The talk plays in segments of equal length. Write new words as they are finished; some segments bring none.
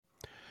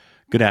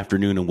Good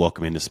afternoon and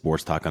welcome into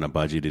Sports Talk on a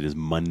Budget. It is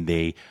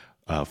Monday,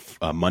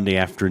 Monday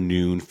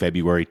afternoon,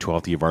 February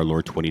 12th, year of our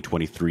Lord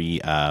 2023.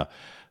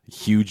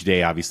 Huge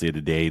day, obviously, of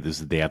the day. This is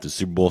the day after the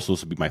Super Bowl. So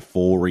this will be my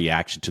full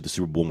reaction to the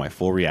Super Bowl, my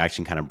full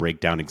reaction, kind of break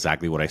down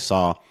exactly what I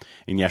saw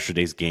in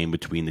yesterday's game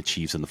between the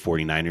Chiefs and the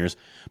 49ers.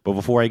 But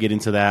before I get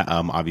into that,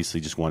 obviously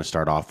just want to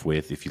start off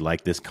with, if you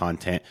like this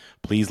content,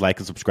 please like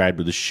and subscribe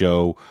to the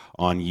show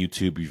on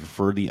YouTube. If you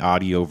prefer the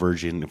audio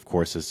version, of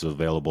course, this is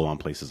available on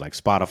places like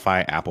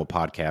Spotify, Apple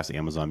Podcasts,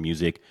 Amazon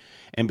Music,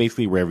 and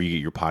basically wherever you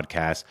get your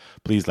podcasts.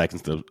 Please like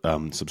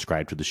and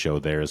subscribe to the show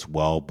there as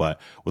well. But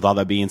with all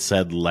that being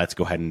said, let's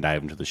go ahead and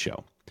dive into the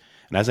show.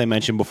 And as I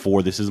mentioned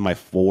before, this is my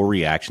full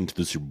reaction to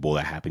the Super Bowl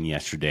that happened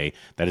yesterday.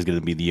 That is going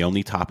to be the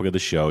only topic of the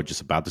show,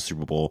 just about the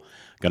Super Bowl.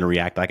 Going to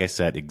react, like I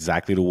said,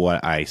 exactly to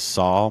what I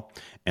saw.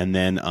 And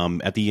then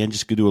at the end,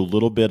 just going to do a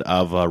little bit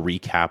of a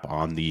recap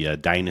on the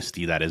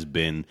dynasty that has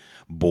been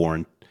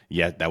born.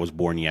 That was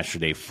born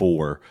yesterday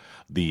for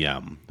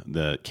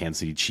the Kansas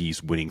City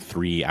Chiefs, winning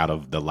 3 out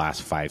of the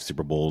last 5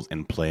 Super Bowls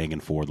and playing in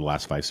 4 of the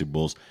last 5 Super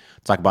Bowls.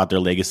 Talk about their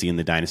legacy in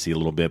the dynasty a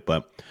little bit,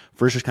 but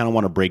first just kind of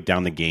want to break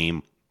down the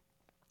game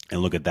and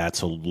look at that.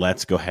 So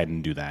let's go ahead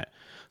and do that.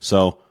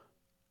 So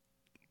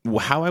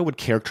how I would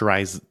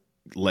characterize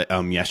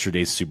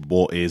yesterday's Super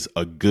Bowl is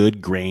a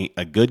good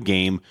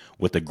game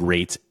with a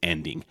great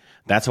ending.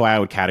 That's how I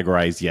would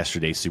categorize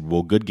yesterday's Super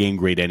Bowl. Good game,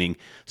 great ending.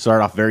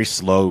 Started off very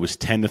slow. It was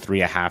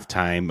 10-3 at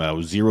halftime. It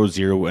was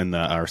 0-0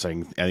 I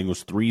think it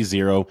was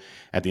 3-0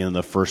 at the end of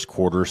the first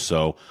quarter.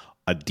 So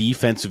a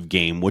defensive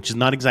game, which is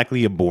not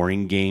exactly a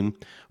boring game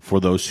for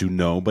those who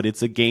know, but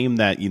it's a game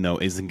that,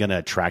 isn't going to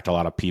attract a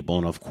lot of people.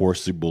 And of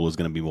course, Super Bowl is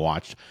going to be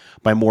watched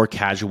by more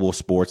casual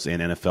sports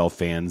and NFL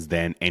fans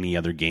than any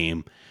other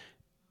game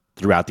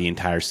throughout the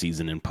entire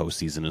season and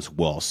postseason as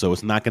well. So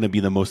it's not going to be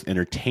the most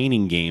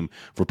entertaining game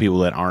for people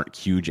that aren't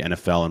huge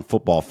NFL and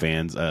football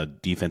fans, a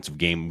defensive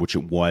game, which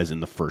it was in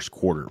the first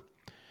quarter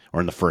or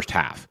in the first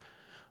half.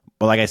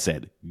 But like I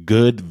said,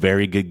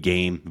 very good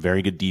game,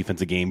 very good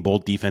defensive game.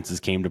 Both defenses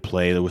came to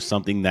play. There was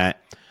something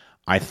that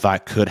I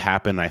thought could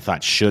happen, I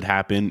thought should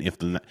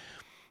happen.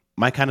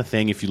 My kind of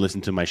thing, if you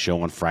listen to my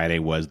show on Friday,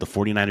 was the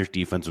 49ers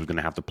defense was going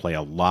to have to play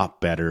a lot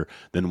better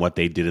than what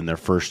they did in their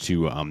first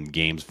 2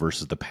 games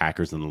versus the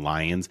Packers and the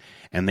Lions,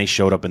 and they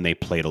showed up and they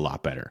played a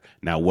lot better.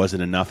 Now, it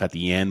wasn't enough at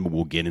the end, but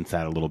we'll get into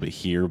that a little bit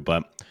here,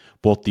 but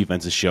both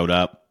defenses showed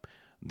up.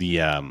 The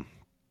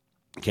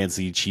Kansas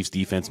City Chiefs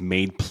defense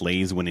made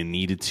plays when it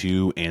needed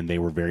to, and they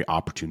were very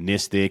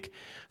opportunistic.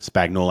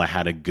 Spagnuolo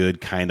had a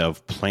good kind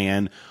of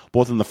plan,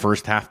 both in the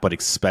first half, but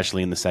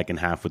especially in the second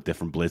half with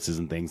different blitzes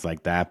and things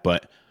like that.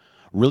 But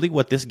really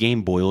what this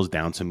game boils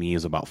down to me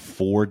is about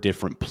 4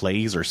 different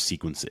plays or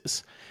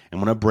sequences. I'm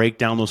going to break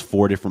down those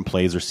 4 different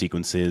plays or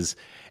sequences.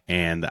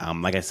 And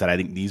like I said, I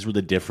think these were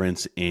the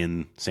difference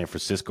in San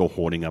Francisco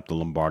holding up the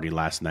Lombardi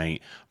last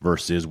night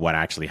versus what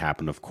actually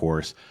happened, of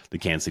course, the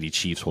Kansas City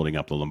Chiefs holding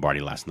up the Lombardi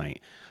last night.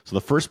 So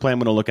the first play I'm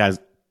going to look at is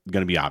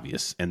going to be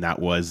obvious, and that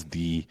was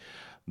the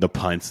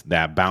punt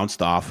that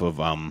bounced off of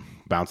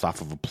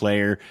a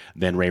player.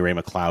 Then Ray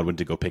McCloud went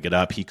to go pick it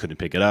up. He couldn't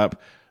pick it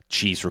up.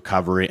 Chiefs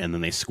recover it, and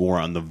then they score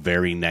on the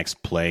very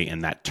next play,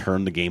 and that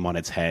turned the game on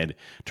its head,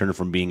 turned it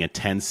from being a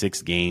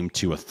 10-6 game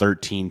to a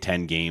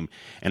 13-10 game,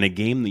 and a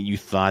game that you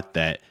thought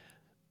that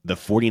the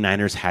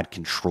 49ers had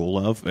control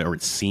of, or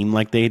it seemed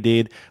like they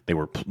did.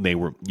 You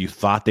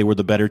thought they were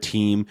the better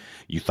team.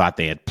 You thought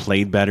they had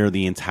played better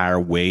the entire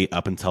way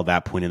up until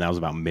that point, and that was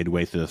about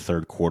midway through the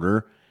third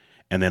quarter.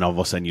 And then all of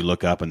a sudden you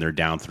look up and they're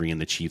down 3 and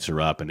the Chiefs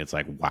are up, and it's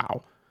like,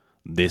 wow,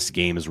 this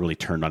game is really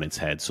turned on its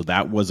head. So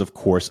that was, of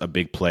course, a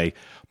big play,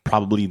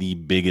 probably the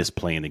biggest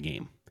play in the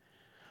game.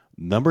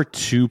 Number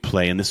 2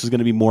 play, and this is going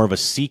to be more of a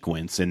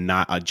sequence and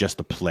not just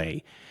a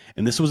play.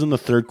 And this was in the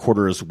third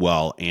quarter as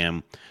well.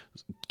 And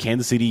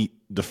Kansas City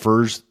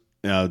defers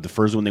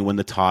when they win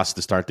the toss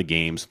to start the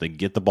game. So they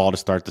get the ball to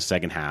start the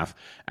second half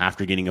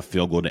after getting a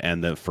field goal to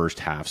end the first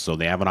half. So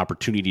they have an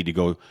opportunity to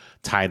go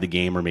tie the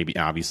game, or maybe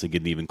obviously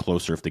get even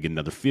closer if they get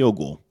another field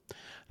goal.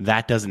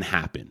 That doesn't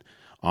happen.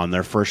 On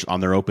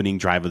their opening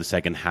drive of the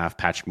second half,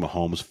 Patrick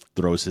Mahomes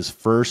throws his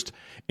first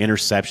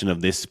interception of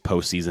this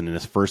postseason and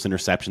his first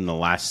interception in the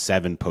last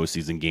 7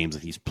 postseason games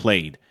that he's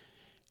played.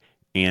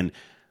 And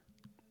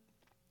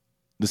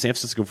the San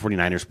Francisco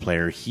 49ers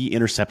player, he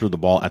intercepted the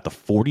ball at the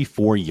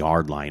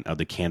 44-yard line of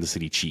the Kansas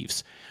City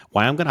Chiefs.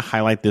 Why I'm going to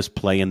highlight this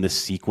play in this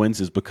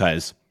sequence is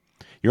because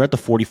you're at the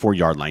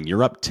 44-yard line.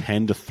 You're up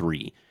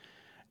 10-3.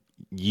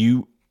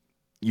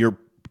 You're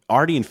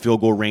already in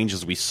field goal range,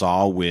 as we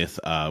saw with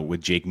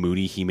Jake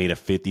Moody. He made a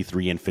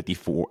 53 and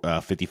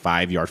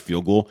 55-yard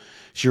field goal.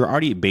 So you're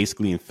already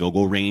basically in field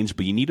goal range,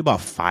 but you need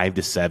about 5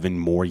 to 7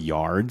 more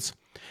yards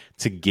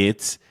to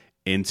get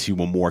into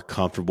a more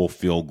comfortable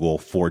field goal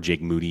for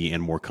Jake Moody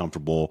and more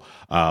comfortable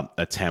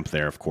attempt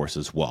there, of course,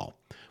 as well.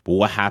 But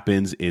what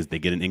happens is they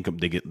get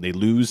they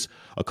lose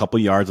a couple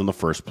yards on the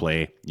first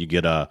play. You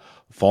get a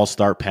false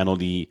start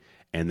penalty,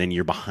 and then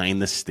you're behind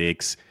the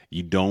sticks.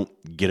 You don't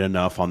get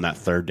enough on that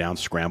third down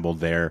scramble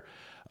there.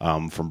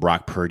 from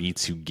Brock Purdy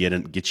to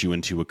get you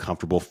into a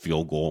comfortable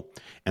field goal,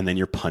 and then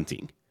you're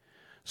punting.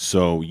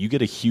 So you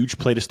get a huge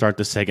play to start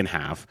the second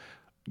half.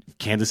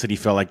 Kansas City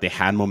felt like they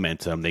had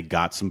momentum. They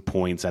got some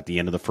points at the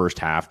end of the first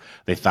half.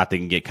 They thought they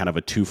can get kind of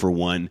a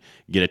 2-for-1,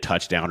 get a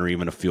touchdown or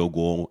even a field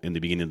goal in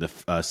the beginning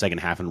of the second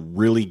half and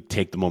really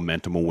take the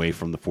momentum away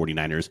from the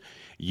 49ers.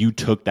 You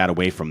took that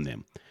away from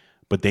them,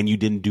 but then you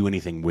didn't do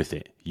anything with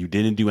it.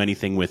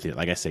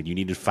 Like I said, you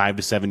needed 5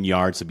 to 7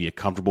 yards to be a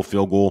comfortable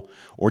field goal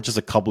or just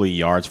a couple of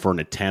yards for an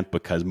attempt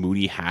because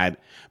Moody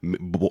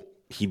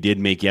did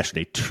make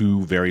yesterday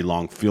 2 very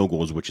long field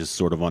goals, which is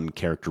sort of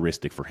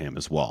uncharacteristic for him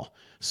as well.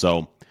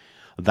 So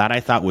that I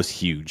thought was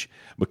huge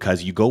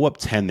because you go up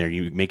 10 there,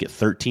 you make it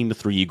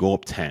 13-3, you go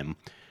up 10.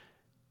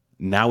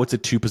 Now it's a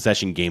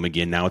 2-possession game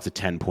again. Now it's a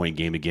 10-point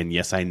game again.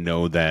 Yes, I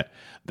know that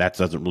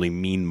doesn't really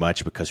mean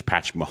much because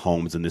Patrick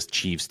Mahomes and this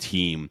Chiefs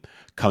team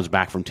comes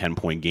back from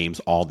 10-point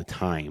games all the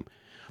time.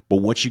 But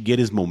what you get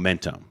is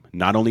momentum.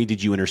 Not only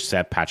did you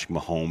intercept Patrick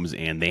Mahomes,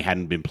 and they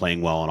hadn't been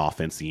playing well on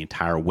offense the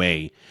entire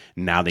way,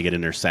 now they get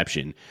an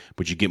interception.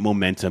 But you get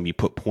momentum, you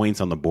put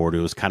points on the board. It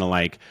was kind of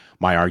like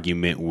my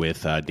argument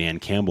with Dan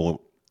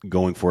Campbell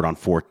going for it on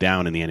 4th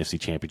down in the NFC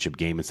Championship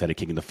game instead of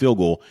kicking the field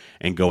goal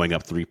and going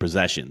up 3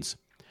 possessions.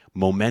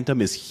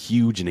 Momentum is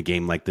huge in a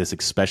game like this,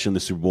 especially in the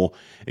Super Bowl,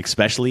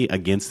 especially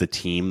against the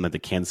team like the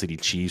Kansas City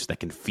Chiefs that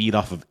can feed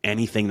off of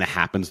anything that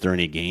happens during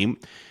a game.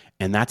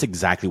 And that's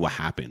exactly what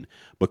happened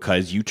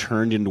because you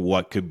turned into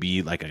what could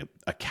be like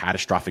a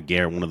catastrophic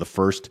error. One of the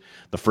first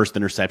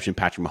interception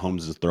Patrick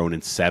Mahomes has thrown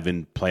in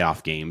 7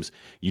 playoff games.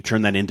 You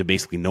turn that into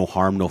basically no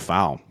harm, no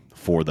foul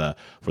for the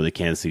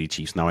Kansas City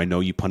Chiefs. Now I know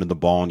you punted the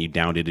ball and you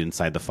downed it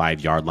inside the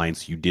 5-yard line,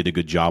 so you did a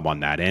good job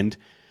on that end.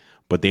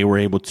 But they were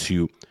able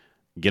to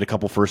get a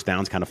couple first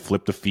downs, kind of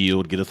flip the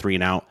field, get a 3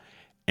 and out,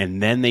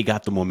 and then they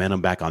got the momentum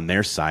back on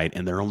their side,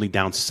 and they're only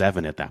down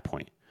 7 at that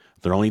point.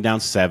 They're only down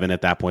 7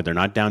 at that point. They're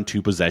not down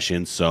 2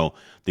 possessions, so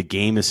the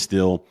game is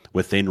still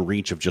within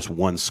reach of just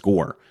 1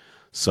 score.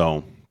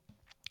 So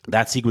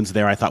that sequence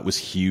there I thought was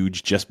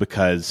huge just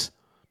because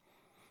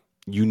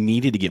you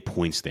needed to get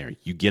points there.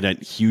 You get a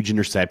huge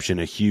interception,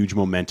 a huge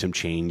momentum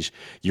change.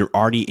 You're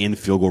already in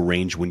field goal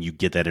range when you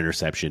get that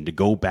interception. To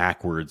go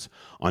backwards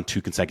on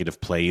 2 consecutive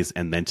plays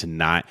and then to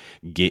not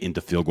get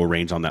into field goal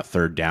range on that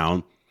 3rd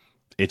down,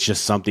 it's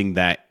just something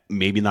that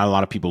maybe not a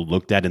lot of people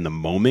looked at in the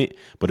moment,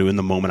 but in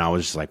the moment I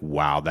was just like,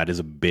 wow, that is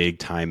a big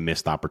time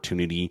missed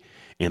opportunity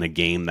in a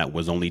game that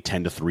was only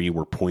 10-3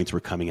 where points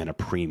were coming at a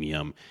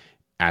premium.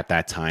 At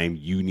that time,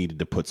 you needed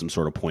to put some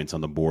sort of points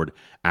on the board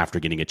after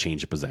getting a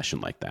change of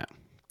possession like that.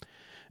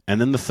 And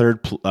then the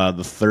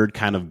third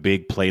kind of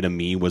big play to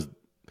me was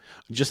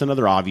just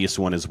another obvious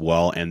one as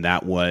well, and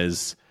that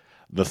was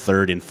the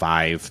 3rd and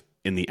 5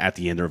 at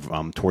the end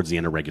of towards the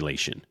end of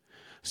regulation.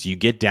 So you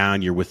get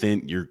down,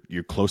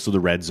 you're close to the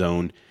red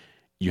zone.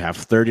 You have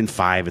 3rd and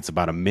 5. It's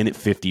about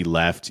 1:50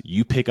 left.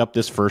 You pick up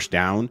this first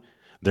down.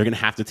 They're going to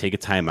have to take a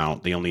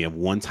timeout. They only have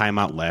 1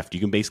 timeout left. You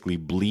can basically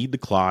bleed the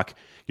clock.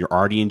 You're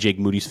already in Jake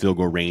Moody's field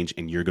goal range,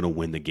 and you're going to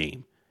win the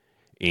game.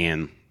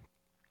 And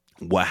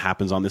what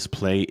happens on this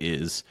play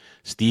is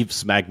Steve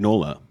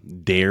Spagnuolo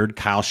dared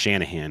Kyle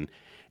Shanahan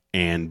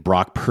and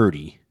Brock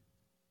Purdy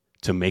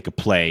to make a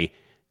play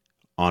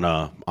on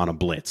a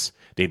blitz.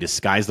 They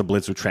disguised the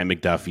blitz with Trent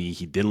McDuffie.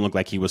 He didn't look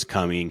like he was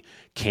coming.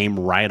 Came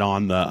right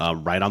on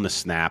the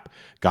snap.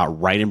 Got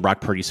right in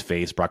Brock Purdy's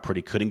face. Brock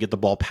Purdy couldn't get the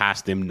ball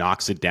past him.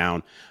 Knocks it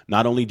down.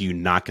 Not only do you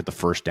not get the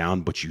first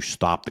down, but you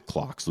stop the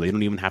clock. So they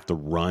don't even have to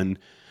run.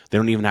 They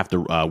don't even have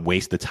to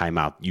waste the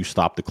timeout. You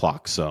stop the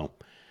clock. So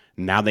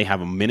now they have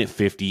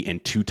 1:50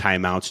 and 2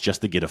 timeouts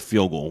just to get a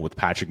field goal with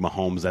Patrick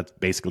Mahomes. That's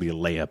basically a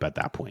layup at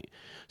that point.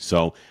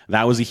 So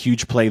that was a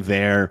huge play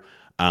there.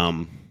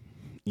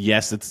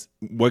 Yes, it's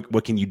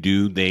what can you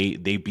do? They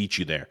beat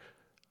you there.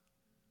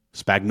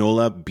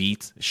 Spagnuolo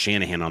beat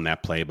Shanahan on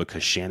that play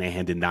because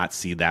Shanahan did not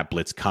see that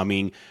blitz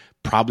coming.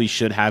 Probably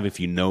should have. If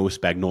you know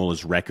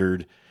Spagnuolo's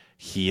record,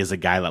 he is a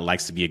guy that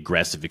likes to be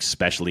aggressive,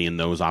 especially in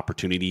those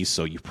opportunities.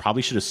 So you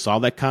probably should have saw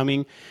that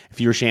coming if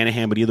you were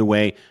Shanahan. But either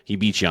way, he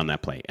beat you on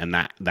that play, and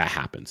that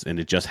happens, and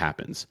it just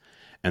happens.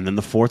 And then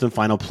the 4th and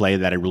final play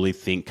that I really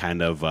think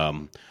kind of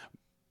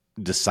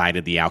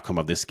decided the outcome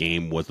of this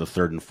game was the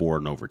 3rd and 4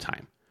 in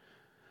overtime.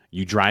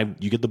 You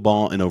get the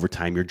ball in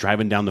overtime. You're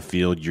driving down the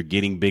field. You're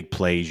getting big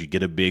plays. You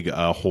get a big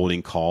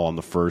holding call on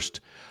the first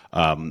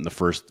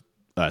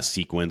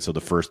sequence of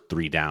the first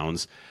 3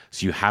 downs.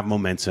 So you have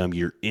momentum.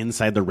 You're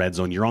inside the red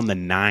zone. You're on the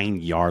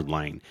 9-yard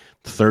line.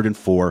 3rd and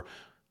 4.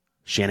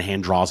 Shanahan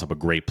draws up a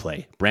great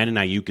play. Brandon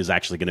Ayuk is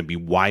actually going to be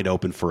wide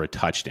open for a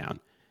touchdown,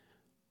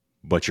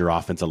 but your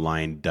offensive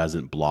line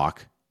doesn't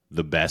block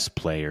the best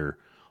player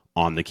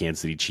on the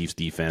Kansas City Chiefs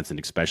defense, and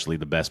especially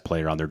the best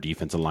player on their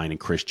defensive line in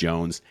Chris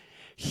Jones.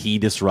 He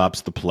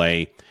disrupts the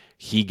play.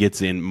 He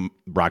gets in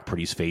Brock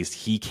Purdy's face.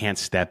 He can't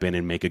step in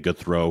and make a good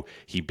throw.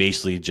 He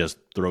basically just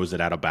throws it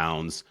out of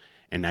bounds,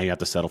 and now you have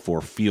to settle for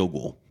a field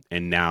goal.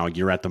 And now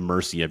you're at the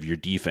mercy of your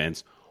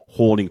defense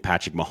holding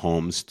Patrick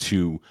Mahomes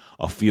to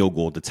a field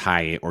goal to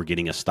tie it or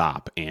getting a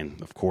stop. And,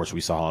 of course,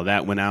 we saw how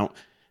that went out.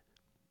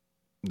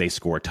 they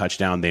score a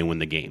touchdown, they win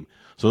the game.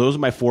 So those are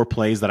my 4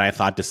 plays that I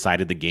thought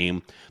decided the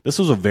game. This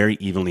was a very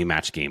evenly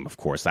matched game, of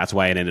course. That's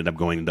why it ended up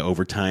going into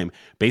overtime.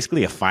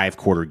 Basically a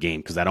 5-quarter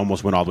game, because that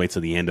almost went all the way to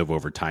the end of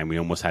overtime. We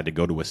almost had to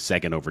go to a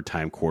second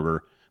overtime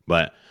quarter,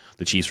 but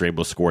the Chiefs were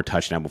able to score a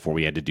touchdown before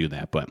we had to do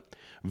that. But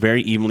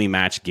very evenly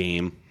matched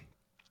game.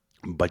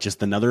 But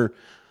just another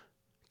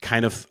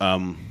kind of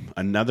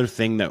another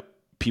thing that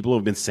people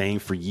have been saying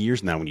for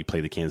years now when you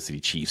play the Kansas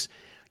City Chiefs,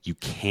 you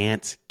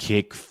can't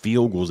kick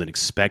field goals and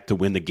expect to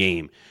win the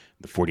game.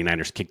 The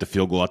 49ers kicked a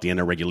field goal at the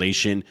end of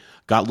regulation.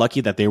 Got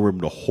lucky that they were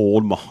able to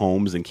hold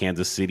Mahomes in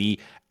Kansas City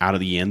out of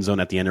the end zone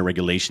at the end of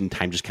regulation.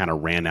 Time just kind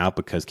of ran out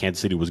because Kansas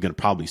City was going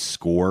to probably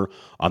score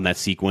on that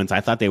sequence.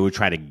 I thought they would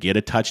try to get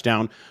a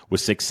touchdown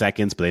with 6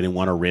 seconds, but they didn't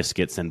want to risk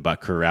it, send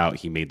Butker out.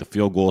 He made the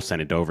field goal,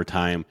 sent it to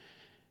overtime.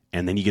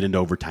 And then you get into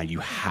overtime.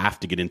 You have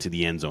to get into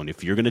the end zone.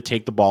 If you're going to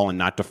take the ball and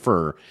not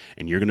defer,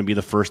 and you're going to be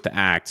the first to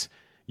act,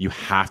 you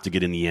have to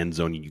get in the end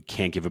zone. You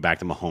can't give it back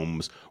to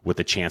Mahomes with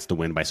a chance to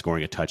win by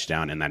scoring a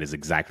touchdown, and that is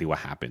exactly what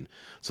happened.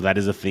 So that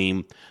is a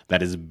theme that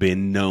has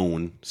been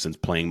known since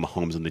playing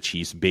Mahomes and the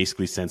Chiefs,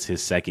 basically since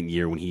his second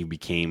year when he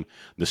became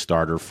the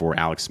starter for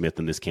Alex Smith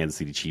and this Kansas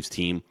City Chiefs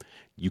team.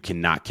 You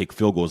cannot kick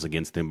field goals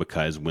against him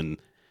because when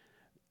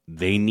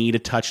they need a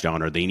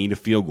touchdown or they need a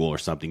field goal or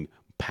something,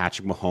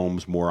 Patrick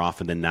Mahomes, more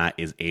often than not,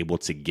 is able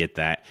to get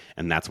that,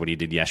 and that's what he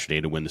did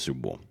yesterday to win the Super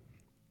Bowl.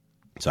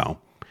 So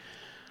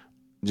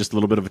just a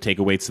little bit of a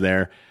takeaways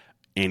there.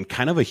 And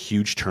kind of a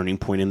huge turning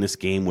point in this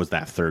game was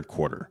that third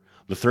quarter.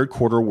 The third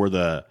quarter where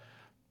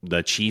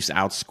the Chiefs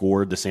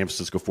outscored the San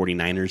Francisco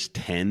 49ers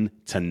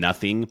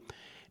 10-0.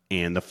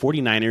 And the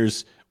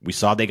 49ers, we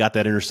saw they got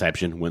that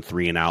interception, went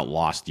 3 and out,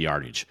 lost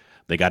yardage.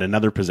 They got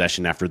another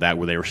possession after that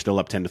where they were still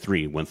up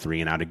 10-3, went 3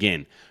 and out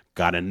again.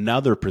 Got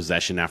another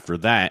possession after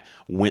that,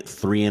 went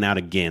 3 and out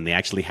again. They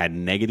actually had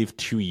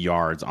 -2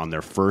 yards on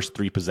their first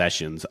 3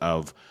 possessions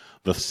of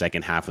the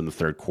second half in the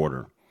third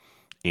quarter.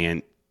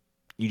 And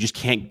you just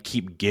can't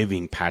keep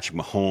giving Patrick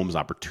Mahomes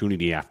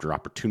opportunity after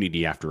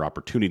opportunity after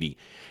opportunity.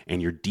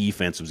 And your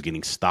defense was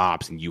getting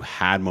stops and you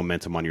had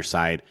momentum on your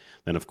side.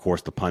 Then, of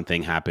course, the punt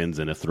thing happens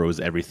and it throws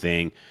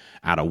everything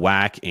out of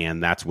whack.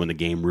 And that's when the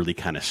game really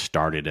kind of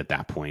started at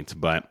that point.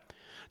 But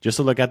just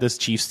to look at this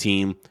Chiefs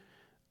team,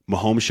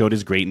 Mahomes showed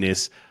his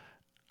greatness.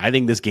 I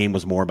think this game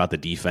was more about the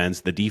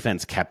defense. The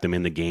defense kept them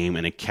in the game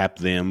and it kept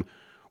them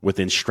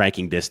within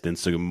striking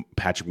distance so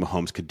Patrick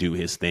Mahomes could do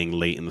his thing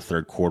late in the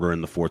third quarter,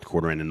 in the fourth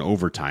quarter, and in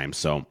overtime.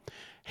 So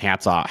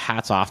hats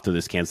off to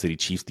this Kansas City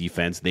Chiefs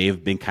defense. They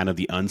have been kind of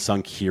the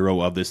unsung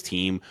hero of this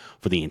team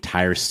for the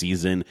entire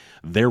season.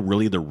 They're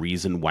really the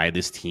reason why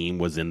this team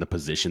was in the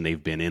position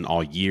they've been in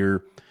all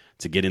year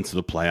to get into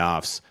the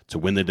playoffs, to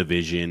win the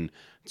division,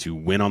 to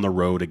win on the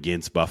road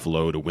against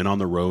Buffalo, to win on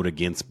the road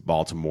against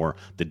Baltimore.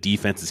 The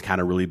defense has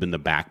kind of really been the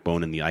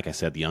backbone and like I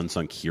said, the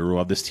unsung hero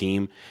of this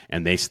team,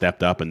 and they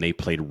stepped up and they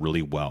played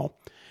really well.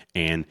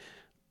 And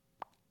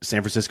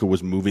San Francisco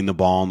was moving the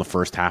ball in the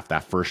first half.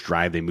 That first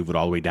drive, they move it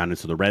all the way down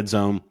into the red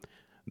zone.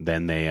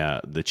 Then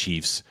the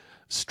Chiefs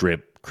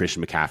strip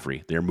Christian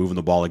McCaffrey. They're moving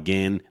the ball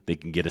again. They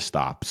can get a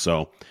stop.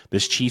 So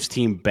this Chiefs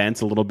team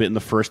bent a little bit in the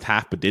first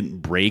half, but didn't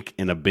break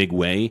in a big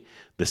way.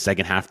 The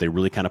second half, they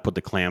really kind of put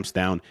the clamps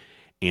down.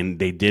 And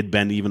they did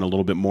bend even a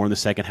little bit more in the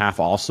second half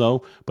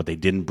also, but they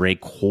didn't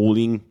break,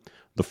 holding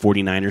the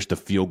 49ers to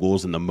field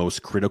goals in the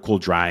most critical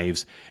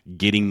drives,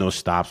 getting those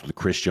stops with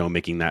Chris Jones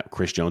making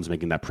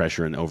that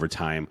pressure in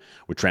overtime,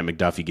 with Trent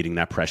McDuffie getting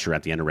that pressure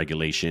at the end of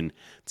regulation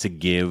to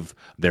give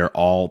their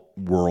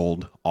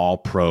all-world,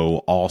 all-pro,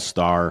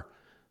 all-star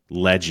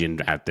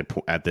legend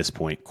at this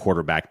point,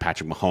 quarterback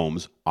Patrick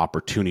Mahomes,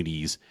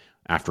 opportunities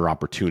after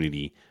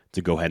opportunity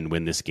to go ahead and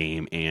win this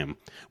game. And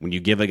when you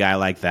give a guy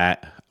like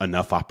that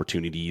enough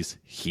opportunities,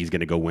 he's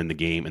going to go win the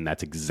game, and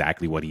that's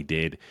exactly what he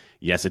did.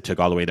 Yes, it took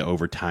all the way to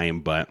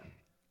overtime, but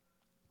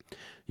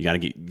you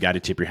got to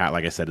tip your hat,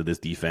 like I said, to this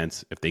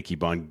defense. If they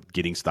keep on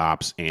getting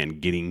stops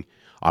and getting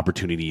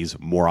opportunities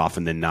more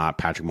often than not,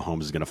 Patrick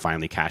Mahomes is going to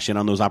finally cash in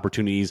on those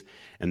opportunities,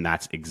 and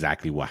that's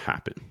exactly what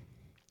happened.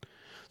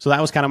 So that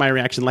was kind of my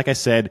reaction. Like I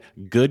said,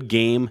 good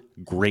game,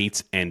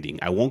 great ending.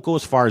 I won't go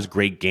as far as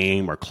great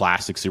game or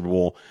classic Super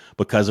Bowl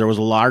because there was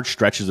large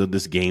stretches of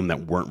this game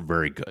that weren't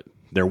very good.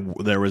 There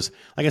was,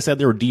 like I said,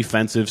 they were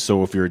defensive.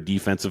 So if you're a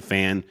defensive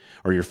fan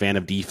or you're a fan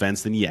of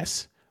defense, then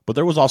yes. But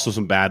there was also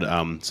some bad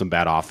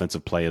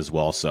offensive play as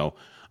well. So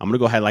I'm going to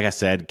go ahead, like I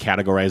said,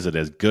 categorize it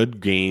as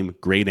good game,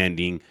 great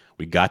ending.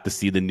 We got to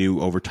see the new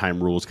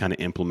overtime rules kind of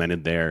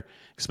implemented there,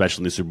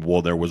 especially in the Super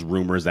Bowl. There was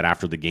rumors that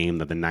after the game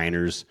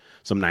that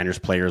some Niners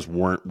players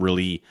weren't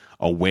really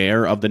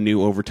aware of the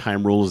new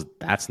overtime rules.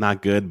 That's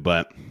not good,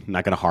 but I'm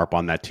not going to harp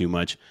on that too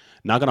much.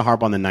 Not going to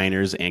harp on the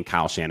Niners and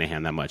Kyle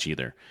Shanahan that much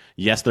either.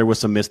 Yes, there was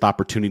some missed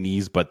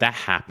opportunities, but that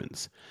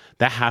happens.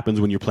 That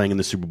happens when you're playing in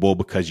the Super Bowl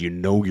because you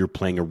know you're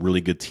playing a really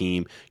good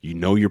team. You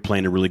know you're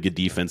playing a really good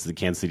defense, the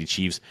Kansas City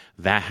Chiefs.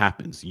 That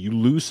happens. You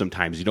lose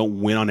sometimes. You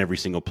don't win on every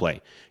single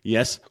play.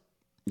 Yes,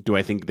 do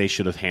I think they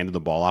should have handed the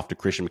ball off to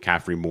Christian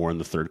McCaffrey more in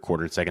the third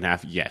quarter and second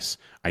half? Yes,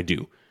 I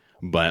do.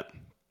 But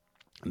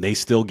They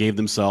still gave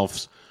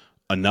themselves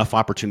enough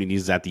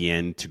opportunities at the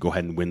end to go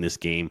ahead and win this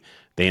game.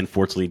 They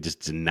unfortunately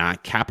just did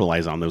not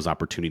capitalize on those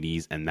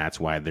opportunities, and that's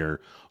why they're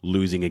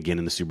losing again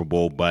in the Super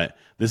Bowl. But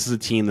this is a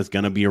team that's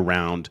going to be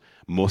around.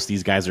 Most of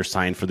these guys are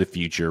signed for the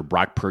future.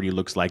 Brock Purdy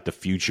looks like the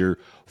future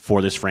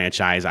for this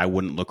franchise. I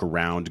wouldn't look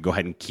around. Go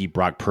ahead and keep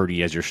Brock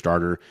Purdy as your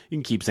starter. You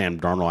can keep Sam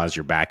Darnold as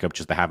your backup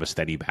just to have a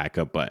steady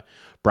backup. But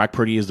Brock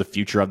Purdy is the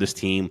future of this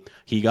team.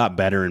 He got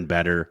better and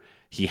better.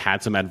 He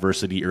had some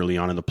adversity early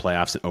on in the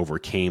playoffs and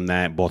overcame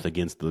that, both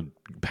against the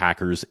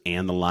Packers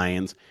and the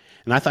Lions.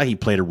 And I thought he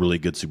played a really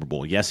good Super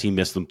Bowl. Yes, he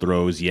missed some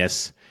throws.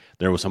 Yes,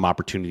 there were some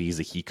opportunities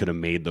that he could have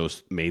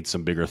made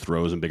some bigger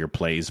throws and bigger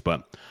plays.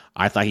 But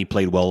I thought he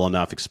played well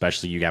enough,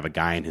 especially you have a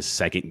guy in his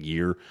second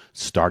year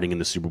starting in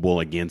the Super Bowl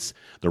against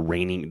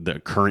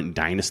the current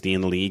dynasty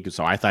in the league.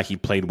 So I thought he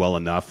played well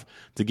enough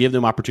to give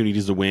them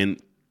opportunities to win.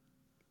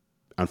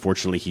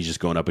 Unfortunately, he's just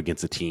going up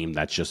against a team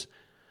that's just,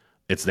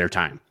 it's their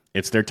time.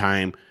 It's their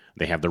time.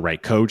 They have the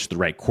right coach, the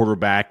right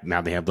quarterback.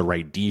 Now they have the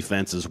right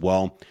defense as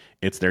well.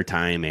 It's their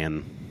time,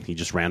 and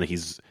he's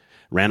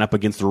ran up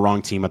against the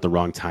wrong team at the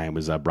wrong time.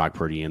 Was Brock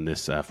Purdy in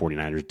this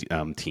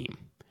 49ers team.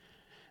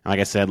 Like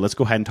I said, let's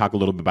go ahead and talk a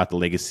little bit about the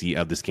legacy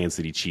of this Kansas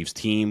City Chiefs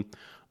team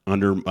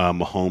under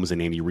Mahomes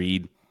and Andy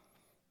Reid.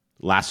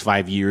 Last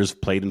 5 years,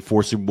 played in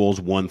 4 Super Bowls,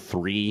 won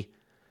 3.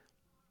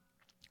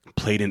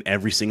 Played in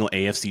every single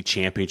AFC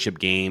championship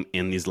game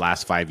in these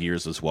last 5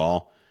 years as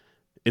well.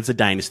 It's a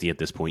dynasty at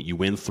this point. You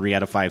win 3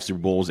 out of 5 Super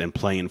Bowls and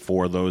play in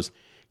 4 of those.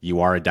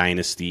 You are a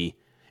dynasty,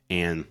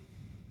 and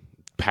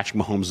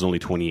Patrick Mahomes is only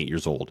 28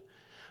 years old.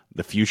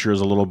 The future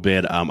is a little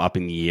bit up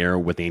in the air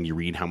with Andy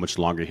Reid, how much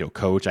longer he'll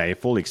coach. I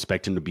fully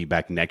expect him to be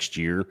back next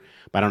year,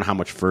 but I don't know how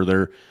much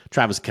further.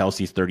 Travis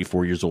Kelce's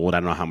 34 years old.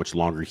 I don't know how much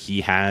longer he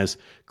has.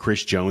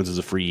 Chris Jones as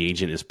a free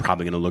agent is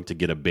probably going to look to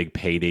get a big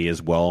payday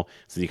as well,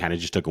 since he kind of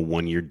just took a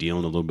 1-year deal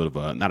and a little bit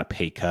of not a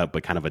pay cut,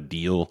 but kind of a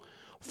deal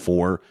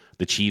for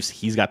the Chiefs.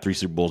 He's got 3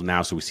 Super Bowls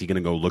now, so is he going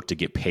to go look to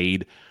get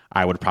paid?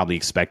 I would probably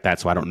expect that,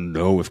 so I don't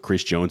know if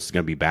Chris Jones is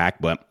going to be back,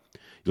 but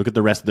look at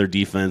the rest of their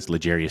defense,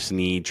 L'Jarius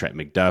Sneed, Trent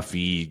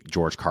McDuffie,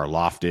 George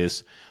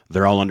Karlaftis.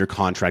 They're all under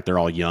contract. They're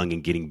all young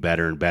and getting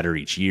better and better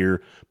each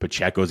year.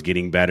 Pacheco's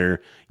getting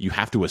better. You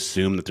have to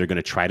assume that they're going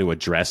to try to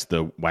address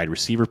the wide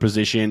receiver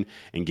position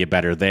and get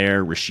better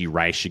there. Rashee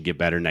Rice should get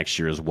better next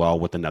year as well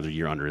with another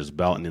year under his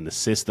belt and in the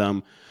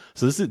system.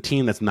 So this is a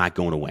team that's not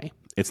going away.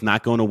 It's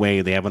not going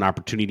away. They have an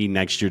opportunity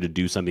next year to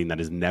do something that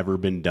has never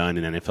been done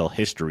in NFL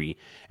history,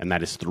 and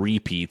that is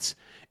 3-peats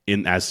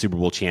as Super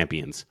Bowl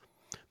champions.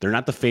 They're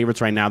not the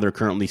favorites right now. They're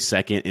currently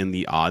second in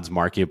the odds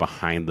market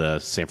behind the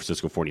San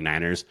Francisco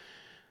 49ers.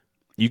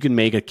 You can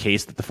make a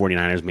case that the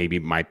 49ers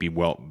might be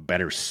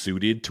better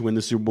suited to win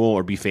the Super Bowl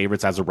or be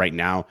favorites as of right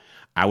now.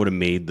 I would have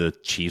made the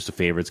Chiefs the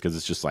favorites because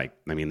it's just like,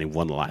 they've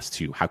won the last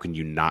 2. How can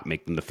you not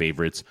make them the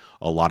favorites?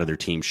 A lot of their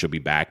teams should be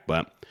back,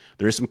 but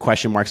there is some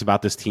question marks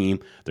about this team.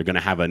 They're going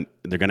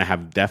to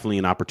have definitely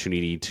an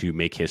opportunity to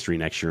make history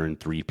next year and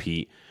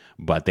 3-peat.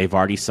 But they've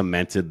already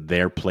cemented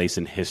their place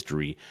in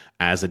history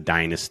as a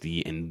dynasty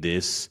in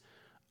this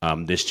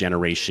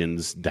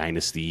generation's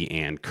dynasty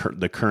and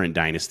the current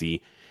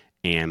dynasty.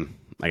 And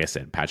like I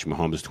said, Patrick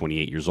Mahomes is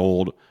 28 years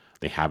old.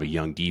 They have a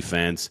young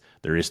defense.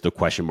 There is still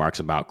question marks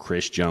about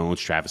Chris Jones,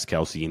 Travis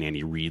Kelce, and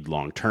Andy Reid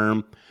long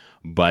term.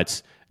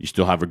 But you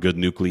still have a good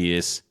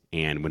nucleus.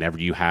 And whenever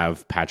you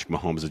have Patrick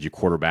Mahomes as your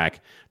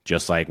quarterback,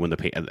 just like when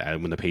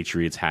the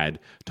Patriots had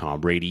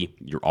Tom Brady,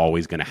 you're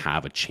always going to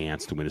have a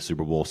chance to win a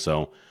Super Bowl.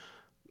 So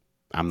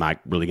I'm not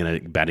really going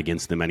to bet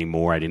against them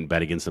anymore. I didn't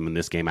bet against them in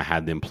this game. I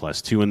had them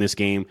 +2 in this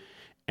game,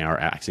 or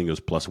I think it was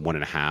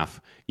 +1.5.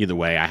 Either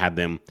way, I had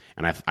them,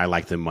 and I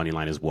liked them money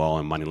line as well,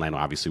 and money line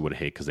obviously would have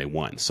hit because they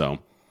won. So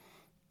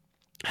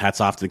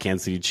hats off to the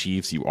Kansas City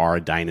Chiefs. You are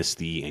a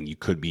dynasty, and you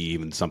could be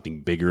even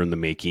something bigger in the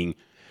making.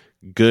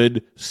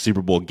 Good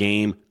Super Bowl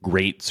game,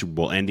 great Super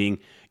Bowl ending.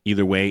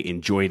 Either way,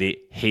 enjoyed it.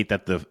 Hate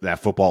that that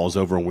football is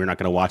over and we're not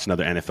going to watch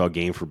another NFL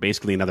game for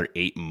basically another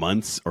 8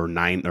 months or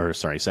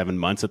 7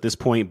 months at this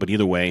point. But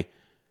either way,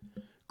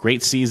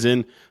 great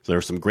season. So there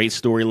were some great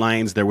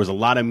storylines. There was a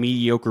lot of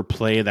mediocre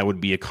play that would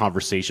be a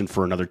conversation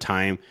for another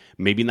time.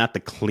 Maybe not the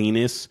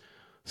cleanest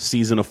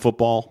season of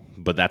football,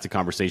 but that's a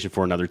conversation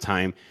for another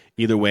time.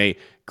 Either way,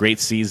 great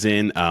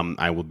season.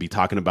 I will be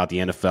talking about the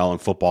NFL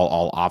and football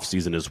all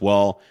offseason as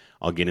well.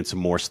 I'll get into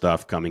more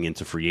stuff coming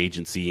into free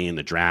agency and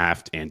the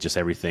draft and just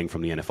everything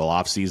from the NFL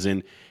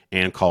offseason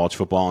and college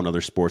football and other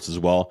sports as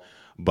well.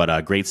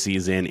 But great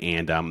season,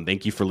 and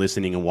thank you for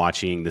listening and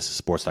watching. This is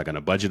Sports Talk on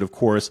a Budget, of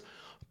course.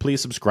 Please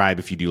subscribe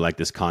if you do like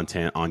this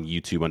content on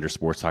YouTube under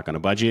Sports Talk on a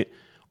Budget.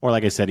 Or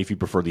like I said, if you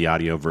prefer the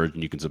audio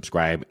version, you can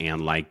subscribe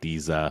and like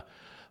the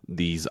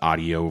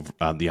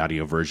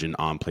audio version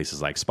on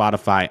places like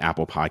Spotify,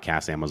 Apple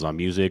Podcasts, Amazon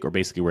Music, or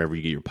basically wherever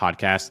you get your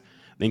podcasts.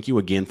 Thank you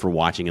again for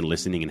watching and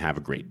listening, and have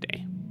a great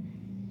day.